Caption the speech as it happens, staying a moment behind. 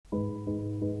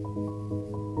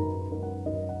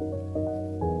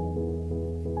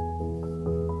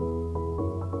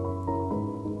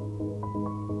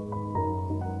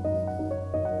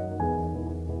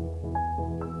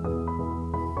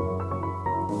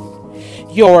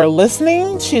You're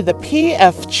listening to the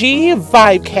PFG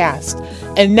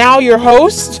Vibecast. And now your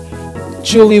hosts,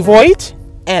 Julie Voigt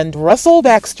and Russell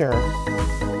Baxter.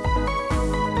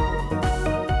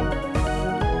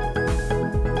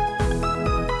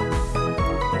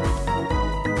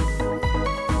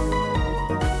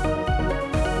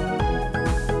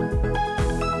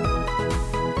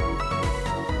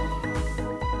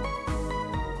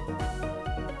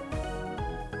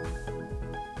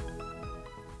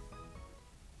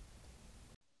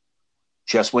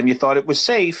 Just when you thought it was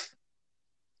safe,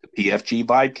 the PFG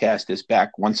Vibecast is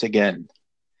back once again.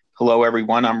 Hello,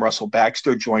 everyone. I'm Russell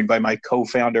Baxter, joined by my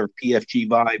co-founder of PFG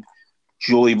Vibe,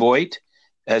 Julie Voigt,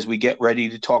 as we get ready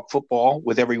to talk football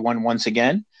with everyone once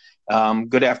again.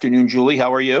 Good afternoon, Julie.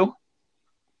 How are you?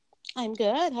 I'm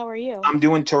good. How are you? I'm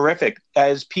doing terrific.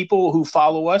 As people who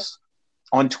follow us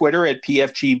on Twitter at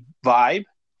PFG Vibe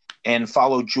and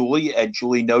follow Julie at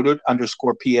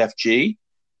JulieNoted_PFG,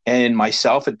 and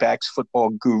myself at Bax Football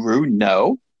Guru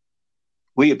know,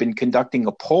 we have been conducting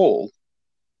a poll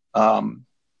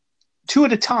two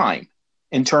at a time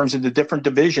in terms of the different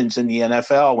divisions in the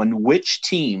NFL and which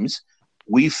teams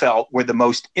we felt were the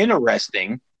most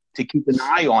interesting to keep an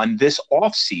eye on this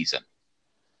offseason.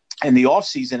 And the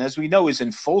offseason, as we know, is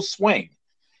in full swing.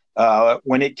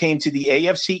 When it came to the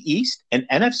AFC East and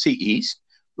NFC East,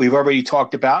 we've already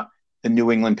talked about the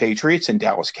New England Patriots and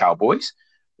Dallas Cowboys.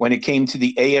 When it came to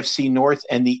the AFC North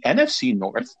and the NFC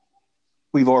North,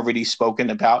 we've already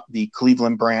spoken about the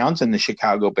Cleveland Browns and the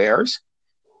Chicago Bears.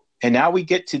 And now we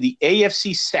get to the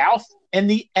AFC South and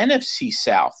the NFC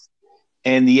South.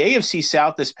 And the AFC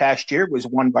South this past year was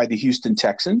won by the Houston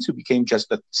Texans, who became just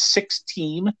the sixth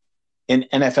team in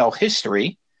NFL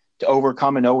history to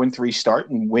overcome an 0-3 start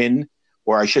and win,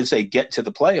 or I should say get to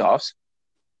the playoffs.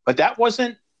 But that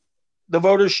wasn't the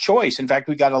voters' choice. In fact,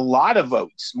 we got a lot of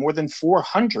votes, more than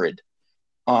 400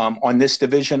 on this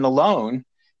division alone.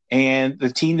 And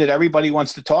the team that everybody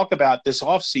wants to talk about this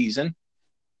offseason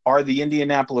are the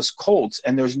Indianapolis Colts.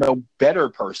 And there's no better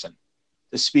person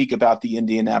to speak about the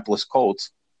Indianapolis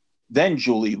Colts than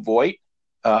Julie Voigt,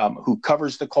 who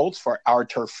covers the Colts for Our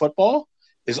Turf Football,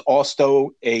 is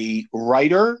also a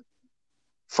writer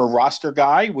for Roster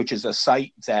Guy, which is a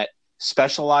site that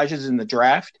specializes in the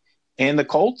draft and the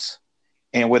Colts.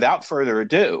 And without further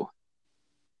ado,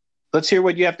 let's hear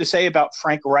what you have to say about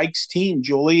Frank Reich's team,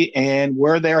 Julie, and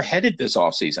where they're headed this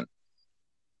offseason.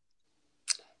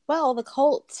 Well, the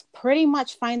Colts pretty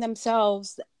much find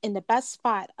themselves in the best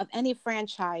spot of any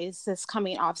franchise this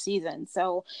coming offseason.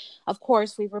 So, of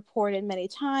course, we've reported many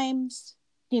times,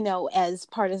 as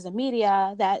part of the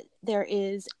media, that there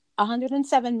is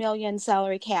 $107 million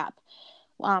salary cap.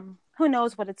 Who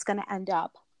knows what it's going to end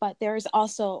up? But there's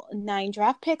also 9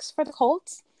 draft picks for the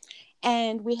Colts.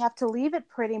 And we have to leave it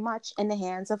pretty much in the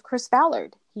hands of Chris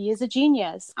Ballard. He is a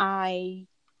genius. I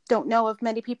don't know if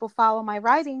many people follow my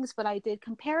writings, but I did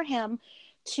compare him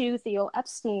to Theo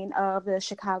Epstein of the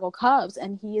Chicago Cubs.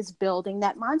 And he is building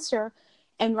that monster.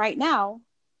 And right now,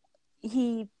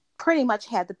 he pretty much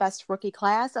had the best rookie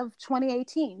class of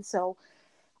 2018. So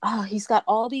he's got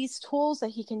all these tools that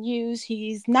he can use.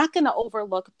 He's not going to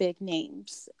overlook big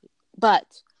names,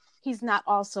 but he's not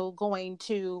also going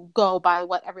to go by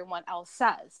what everyone else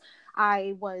says.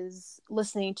 I was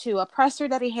listening to a presser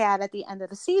that he had at the end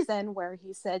of the season where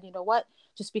he said, you know what,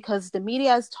 just because the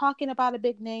media is talking about a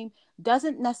big name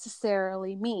doesn't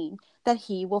necessarily mean that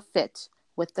he will fit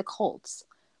with the Colts.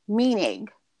 Meaning,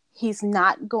 he's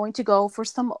not going to go for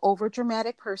some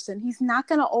overdramatic person. He's not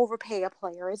going to overpay a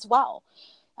player as well.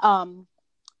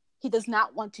 He does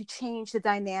not want to change the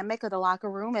dynamic of the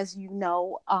locker room, as you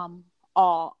know,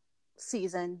 all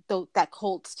season. That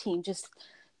Colts team just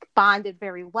bonded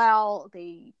very well.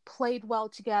 They played well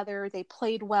together. They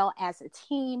played well as a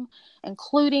team,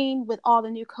 including with all the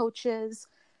new coaches.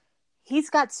 He's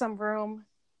got some room.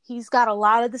 He's got a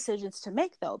lot of decisions to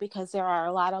make, though, because there are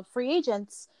a lot of free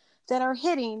agents that are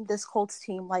hitting this Colts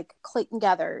team, like Clayton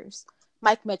Geathers,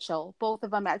 Mike Mitchell, both of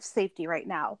them at safety right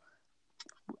now.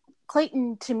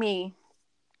 Clayton, to me,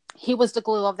 he was the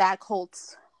glue of that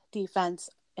Colts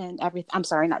defense and everything. I'm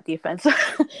sorry, not defense. He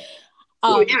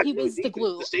was the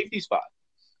glue. The safety spot.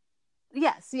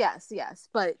 Yes.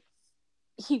 But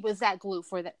he was that glue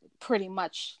for that, pretty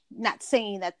much. Not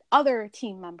saying that other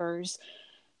team members,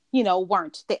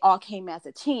 weren't. They all came as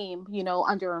a team,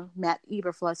 under Matt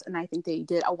Eberflus, and I think they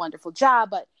did a wonderful job.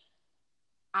 But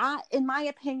in my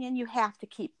opinion, you have to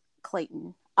keep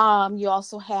Clayton. You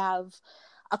also have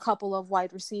a couple of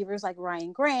wide receivers like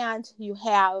Ryan Grant. You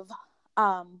have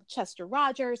Chester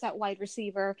Rogers at wide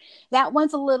receiver. That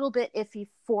one's a little bit iffy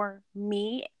for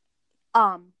me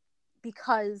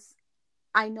because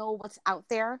I know what's out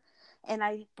there, and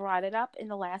I brought it up in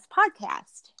the last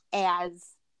podcast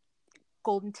as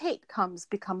Golden Tate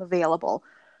become available.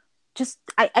 Just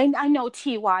I know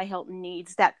T.Y. Hilton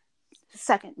needs that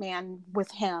second man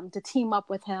with him to team up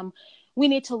with him. We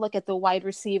need to look at the wide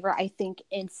receiver, I think,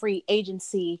 in free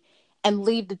agency and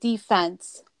leave the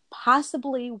defense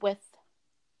possibly with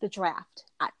the draft.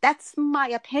 That's my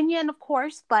opinion, of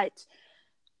course, but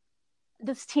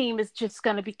this team is just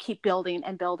going to keep building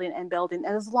and building and building.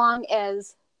 And as long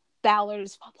as Ballard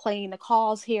is playing the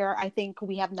calls here, I think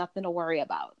we have nothing to worry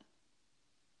about.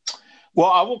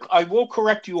 Well, I will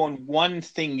correct you on one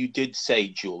thing you did say,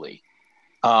 Julie,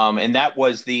 and that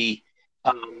was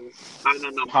I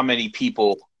don't know how many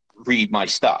people read my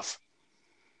stuff.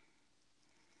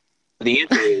 The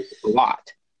answer is a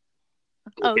lot.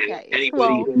 Okay.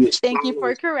 Well, thank you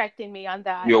for correcting me on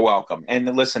that. You're welcome.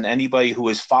 And listen, anybody who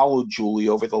has followed Julie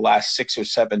over the last 6 or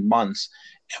 7 months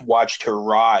and watched her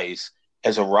rise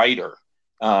as a writer,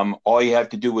 all you have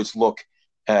to do is look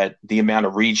at the amount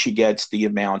of reads she gets, the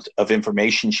amount of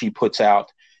information she puts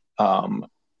out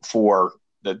for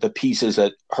the pieces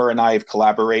that her and I have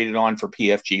collaborated on for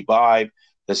PFG Vibe,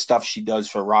 the stuff she does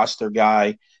for Roster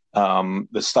Guy,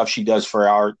 the stuff she does for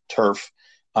our turf.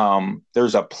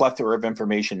 There's a plethora of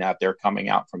information out there coming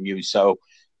out from you. So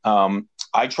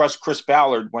I trust Chris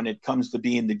Ballard when it comes to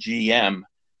being the GM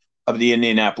of the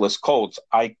Indianapolis Colts.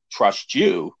 I trust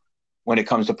you when it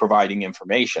comes to providing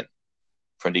information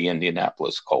for the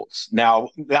Indianapolis Colts. Now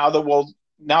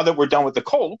that we're done with the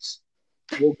Colts,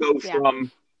 we'll go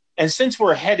from, and since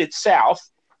we're headed south,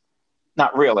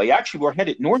 not really, actually we're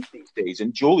headed north these days,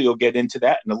 and Julie will get into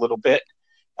that in a little bit.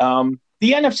 The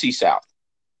NFC South.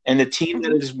 And the team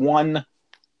that has won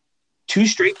 2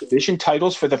 straight division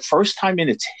titles for the first time in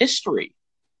its history.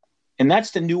 And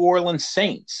that's the New Orleans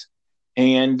Saints.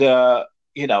 And, a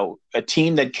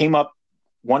team that came up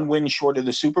 1 win short of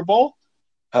the Super Bowl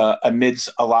amidst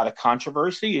a lot of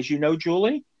controversy, as you know,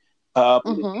 Julie. A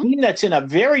team that's in a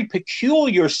very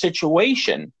peculiar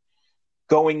situation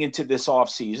going into this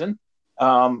offseason,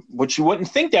 which you wouldn't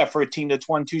think that for a team that's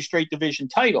won 2 straight division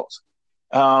titles.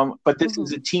 But this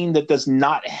is a team that does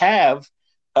not have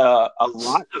a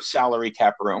lot of salary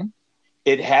cap room.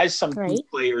 It has some key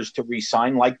players to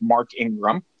re-sign, like Mark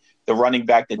Ingram, the running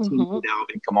back that teamed with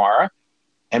Alvin Kamara.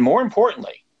 And more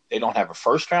importantly, they don't have a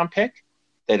first-round pick,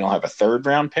 they don't have a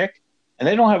third-round pick, and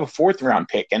they don't have a fourth-round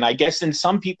pick. And I guess in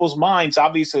some people's minds,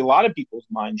 obviously a lot of people's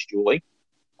minds, Julie,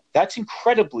 that's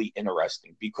incredibly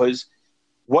interesting because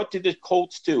what did the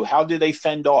Colts do? How did they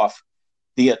fend off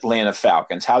the Atlanta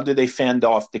Falcons? How did they fend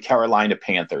off the Carolina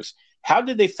Panthers? How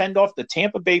did they fend off the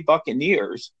Tampa Bay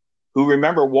Buccaneers, who,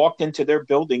 remember, walked into their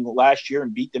building last year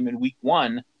and beat them in week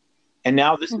 1? And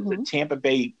now this is the Tampa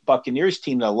Bay Buccaneers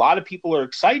team that a lot of people are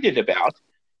excited about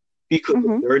because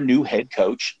of their new head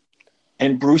coach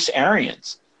and Bruce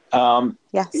Arians.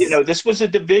 This was a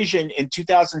division in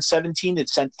 2017 that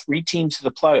sent 3 teams to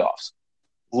the playoffs.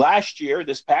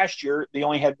 This past year, they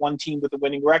only had 1 team with a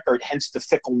winning record, hence the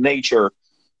fickle nature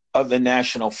of the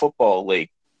National Football League.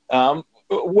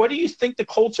 What do you think the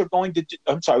Colts are going to do?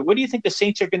 I'm sorry, what do you think the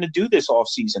Saints are going to do this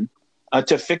offseason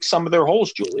to fix some of their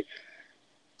holes, Julie?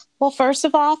 Well, first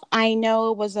of all, I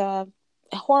know it was a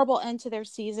horrible end to their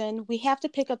season. We have to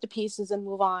pick up the pieces and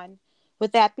move on.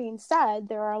 With that being said,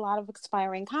 there are a lot of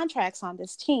expiring contracts on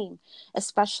this team,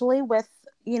 especially with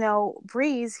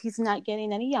Breeze. He's not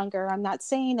getting any younger. I'm not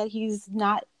saying that he's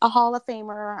not a Hall of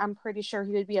Famer. I'm pretty sure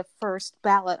he would be a first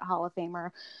ballot Hall of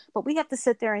Famer. But we have to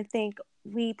sit there and think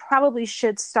we probably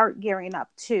should start gearing up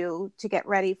to get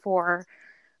ready for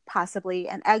possibly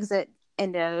an exit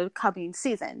in the coming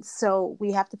season. So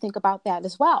we have to think about that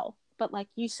as well. But like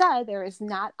you said, there is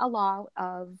not a lot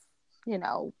of,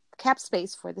 cap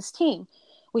space for this team.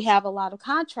 We have a lot of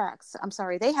contracts.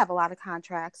 They have a lot of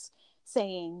contracts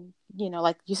saying,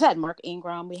 like you said, Mark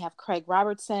Ingram, we have Craig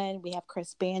Robertson, we have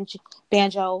Chris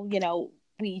Banjo,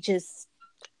 we just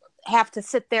have to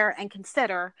sit there and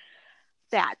consider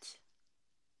that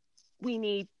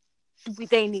they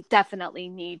definitely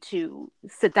need to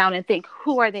sit down and think,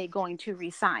 who are they going to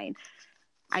re-sign?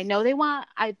 I know they want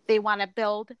to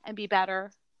build and be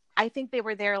better. I think they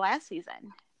were there last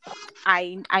season.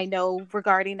 I know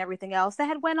regarding everything else that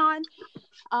had went on,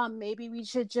 maybe we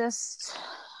should just,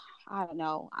 I don't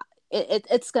know.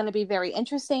 It's going to be very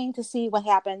interesting to see what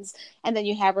happens. And then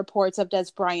you have reports of Des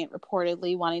Bryant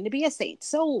reportedly wanting to be a Saint.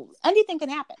 So anything can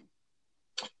happen.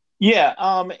 Yeah,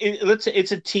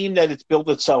 it's a team that has built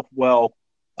itself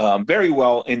very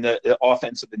well in the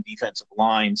offensive and defensive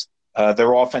lines.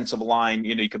 Their offensive line,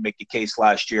 you could make the case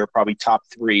last year, probably top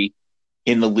 3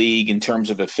 in the league in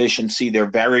terms of efficiency. They're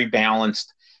very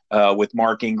balanced. with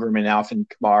Mark Ingram and Alvin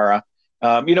Kamara.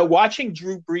 Watching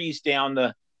Drew Brees down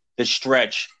the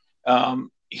stretch,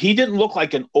 he didn't look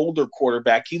like an older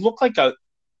quarterback. He looked like a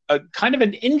kind of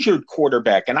an injured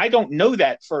quarterback, and I don't know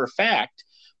that for a fact,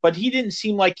 but he didn't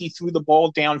seem like he threw the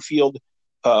ball downfield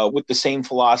with the same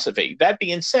philosophy. That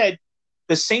being said,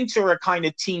 the Saints are a kind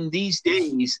of team these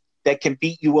days that can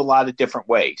beat you a lot of different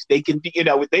ways. They can be,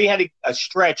 they had a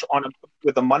stretch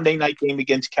with a Monday night game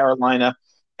against Carolina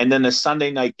and then a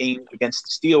Sunday night game against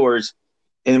the Steelers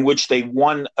in which they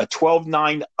won a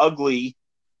 12-9 ugly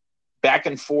back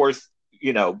and forth,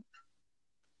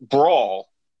 brawl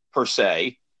per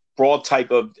se, brawl type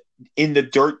of in the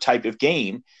dirt type of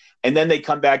game. And then they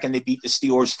come back and they beat the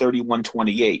Steelers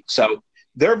 31-28. So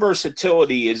their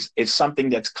versatility is something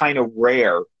that's kind of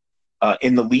rare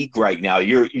in the league right now.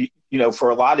 For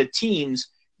a lot of teams,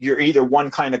 you're either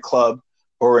one kind of club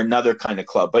or another kind of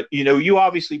club. But, you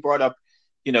obviously brought up,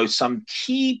 some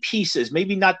key pieces,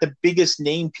 maybe not the biggest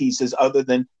name pieces other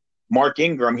than Mark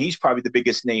Ingram. He's probably the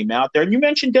biggest name out there. And you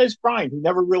mentioned Dez Bryant, who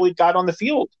never really got on the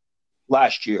field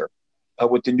last year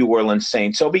with the New Orleans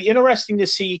Saints. So it'll be interesting to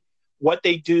see what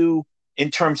they do in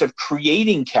terms of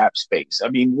creating cap space. I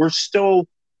mean, we're still,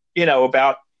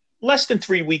 about less than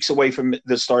 3 weeks away from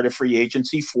the start of free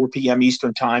agency, 4 p.m.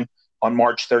 Eastern time on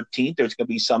March 13th. There's going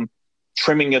to be some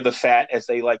trimming of the fat, as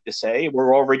they like to say.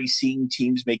 We're already seeing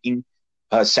teams making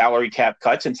salary cap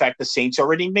cuts. In fact, the Saints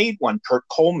already made one. Kurt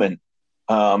Coleman,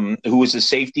 who was a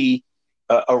safety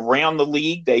around the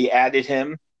league, they added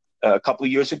him a couple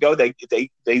of years ago. They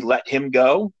let him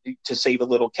go to save a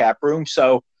little cap room.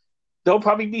 So there'll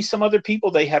probably be some other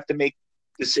people they have to make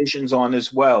decisions on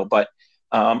as well. But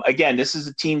again, this is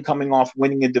a team coming off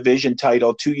winning a division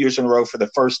title 2 years in a row for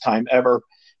the first time ever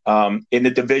in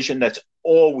a division that's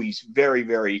always very,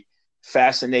 very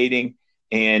fascinating.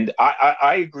 And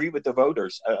I agree with the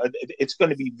voters. It's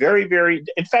going to be very, very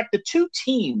 – in fact, the two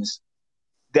teams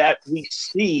that we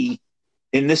see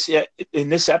in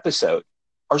this episode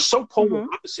are so polar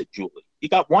opposite, Julie. You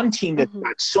got one team that's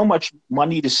got so much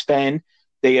money to spend.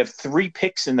 They have 3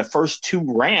 picks in the first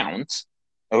 2 rounds,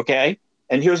 okay?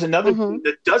 And here's another team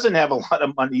that doesn't have a lot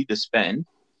of money to spend,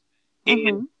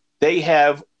 and they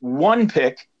have 1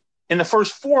 pick in the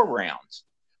first 4 rounds.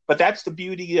 But that's the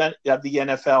beauty of the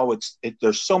NFL.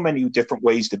 There's so many different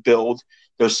ways to build.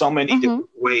 There's so many different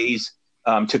ways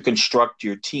to construct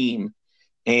your team.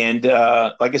 And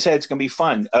like I said, it's going to be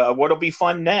fun. What'll be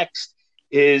fun next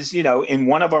is, in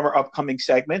one of our upcoming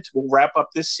segments, we'll wrap up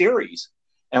this series.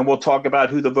 And we'll talk about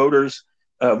who the voters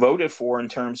voted for in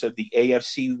terms of the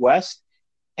AFC West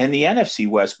and the NFC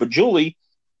West. But, Julie,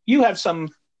 you have some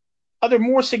other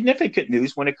more significant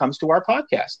news when it comes to our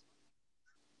podcast.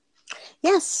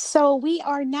 Yes, so we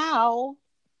are now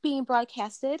being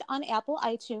broadcasted on Apple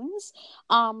iTunes.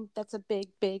 That's a big,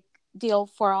 big deal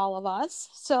for all of us.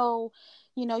 So,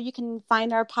 you can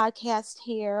find our podcast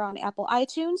here on Apple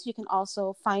iTunes. You can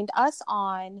also find us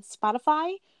on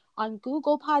Spotify, on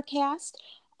Google Podcast,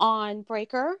 on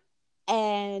Breaker,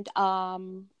 and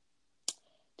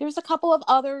there's a couple of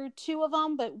 2 of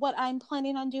them, but what I'm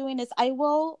planning on doing is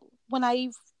when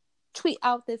I tweet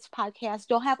out this podcast,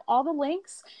 you'll have all the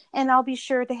links, and I'll be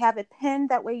sure to have it pinned.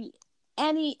 That way,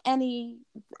 any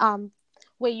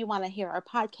way you want to hear our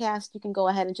podcast, you can go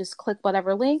ahead and just click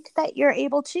whatever link that you're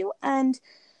able to, and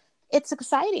it's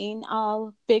exciting.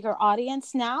 Bigger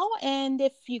audience now, and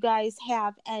if you guys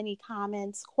have any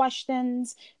comments,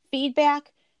 questions,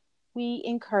 feedback, we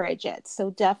encourage it.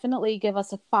 So definitely give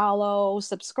us a follow,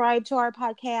 subscribe to our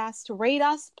podcast, rate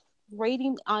us.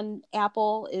 Rating on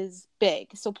Apple is big,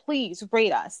 so please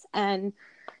rate us. And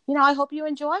I hope you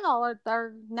enjoy all of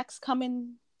our next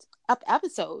coming up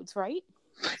episodes, right?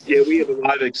 Yeah, we have a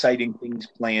lot of exciting things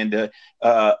planned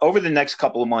over the next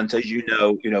couple of months. As you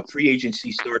know, free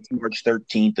agency starts March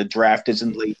 13th. The draft is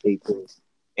in late April,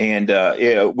 and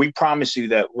we promise you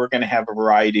that we're going to have a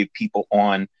variety of people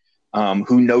on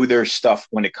who know their stuff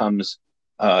when it comes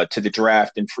to the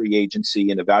draft and free agency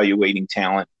and evaluating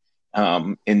talent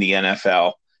in the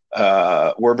NFL.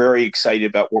 We're very excited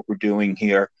about what we're doing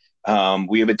here.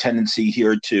 We have a tendency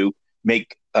here to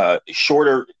make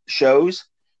shorter shows,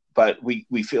 but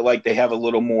we feel like they have a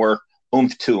little more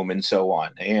oomph to them and so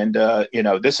on. And,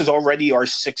 this is already our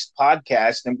 6th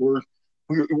podcast, and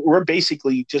we're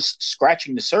basically just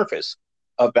scratching the surface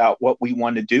about what we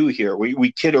want to do here.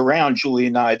 We kid around, Julie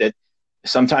and I, that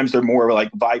sometimes they're more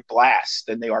like vibe blasts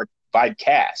than they are vibe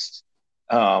casts.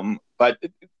 But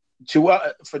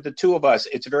for the 2 of us,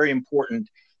 it's very important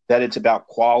that it's about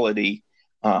quality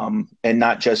and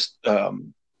not just, a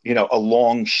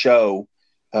long show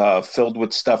filled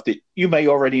with stuff that you may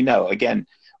already know. Again,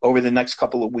 over the next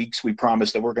couple of weeks, we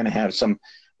promise that we're going to have some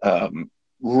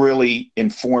really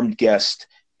informed guests,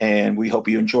 and we hope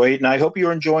you enjoy it. And I hope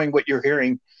you're enjoying what you're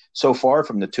hearing so far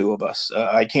from the two of us.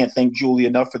 I can't thank Julie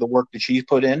enough for the work that she's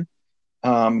put in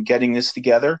getting this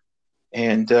together.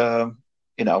 And,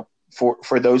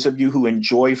 for those of you who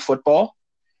enjoy football,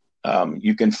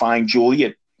 you can find Julie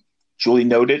at Julie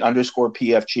Noted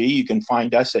 _PFG. You can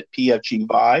find us at PFG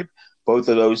Vibe, both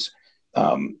of those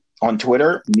on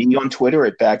Twitter, me on Twitter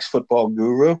at Bax Football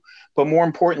Guru. But more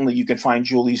importantly, you can find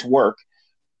Julie's work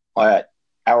at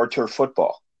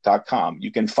OurTurfFootball.com.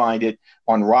 You can find it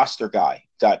on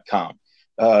RosterGuy.com.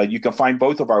 You can find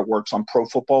both of our works on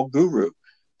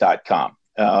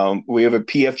ProFootballGuru.com. We have a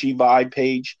PFG Vibe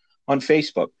page on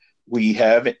Facebook. We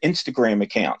have an Instagram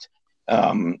account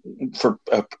for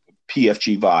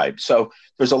PFG Vibe. So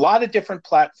there's a lot of different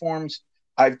platforms.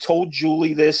 I've told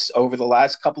Julie this over the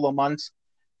last couple of months.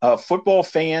 Football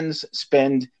fans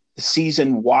spend the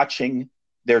season watching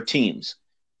their teams.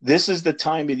 This is the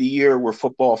time of the year where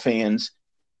football fans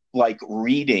like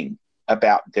reading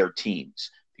about their teams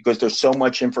because there's so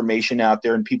much information out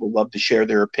there and people love to share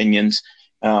their opinions.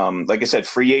 Like I said,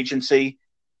 free agency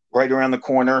right around the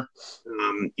corner.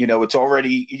 It's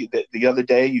already the other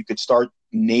day you could start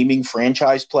naming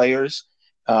franchise players,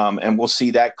 and we'll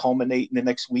see that culminate in the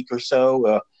next week or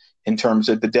so in terms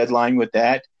of the deadline with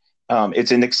that.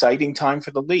 It's an exciting time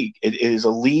for the league. It is a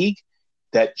league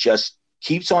that just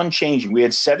keeps on changing. We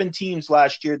had 7 teams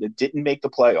last year that didn't make the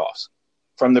playoffs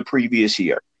from the previous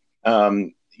year.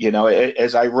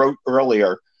 As I wrote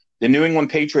earlier, the New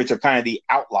England Patriots are kind of the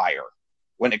outlier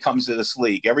when it comes to this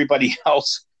league. Everybody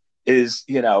else is,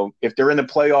 if they're in the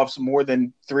playoffs more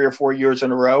than 3 or 4 years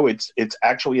in a row, it's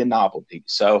actually a novelty.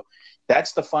 So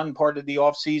that's the fun part of the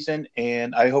off season.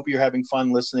 And I hope you're having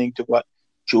fun listening to what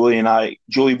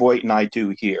Julie Voigt and I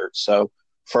do here. So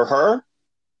for her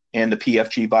and the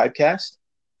PFG Vibecast,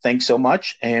 thanks so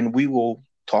much. And we will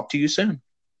talk to you soon.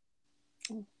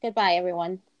 Goodbye,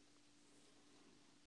 everyone.